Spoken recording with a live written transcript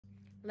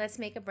Let's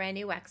make a brand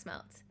new wax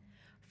melt.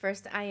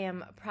 First, I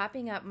am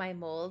propping up my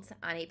molds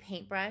on a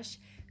paintbrush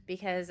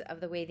because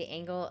of the way the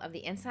angle of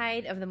the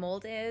inside of the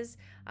mold is.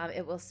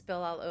 It will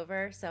spill all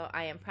over, so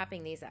I am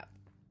propping these up.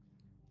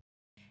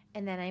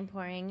 And then I'm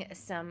pouring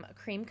some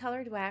cream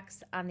colored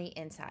wax on the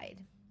inside.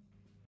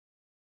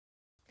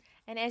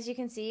 And as you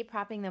can see,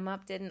 propping them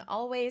up didn't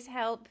always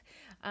help,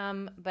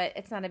 but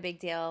it's not a big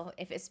deal.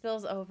 If it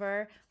spills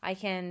over, I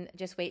can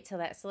just wait till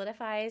that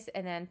solidifies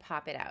and then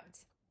pop it out.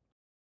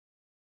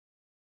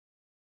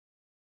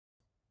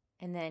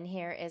 And then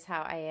here is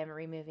how I am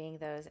removing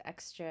those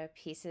extra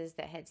pieces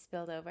that had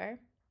spilled over.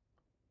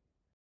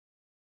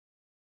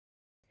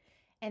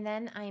 And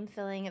then I'm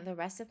filling the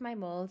rest of my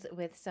molds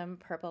with some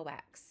purple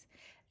wax.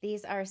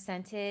 These are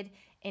scented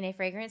in a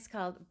fragrance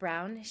called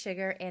Brown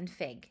Sugar and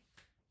Fig.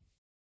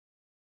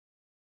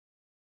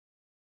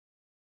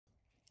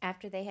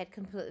 After they had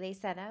completely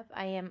set up,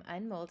 I am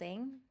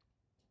unmolding.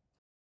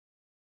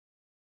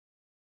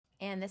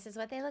 And this is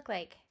what they look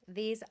like.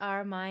 These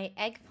are my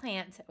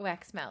eggplant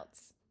wax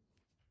melts.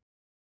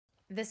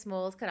 This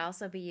mold could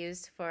also be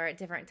used for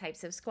different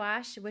types of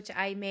squash, which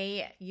I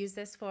may use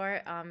this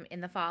for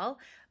in the fall,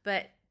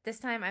 but this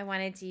time I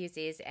wanted to use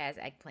these as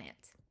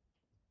eggplant.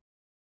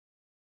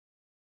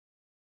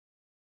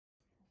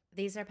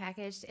 These are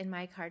packaged in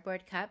my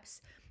cardboard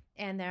cups,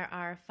 and there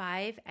are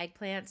 5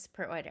 eggplants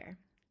per order.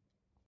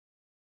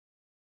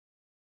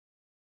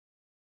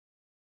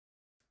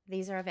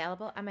 These are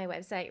available on my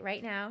website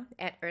right now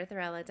at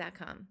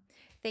eartherella.com.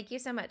 Thank you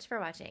so much for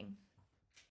watching.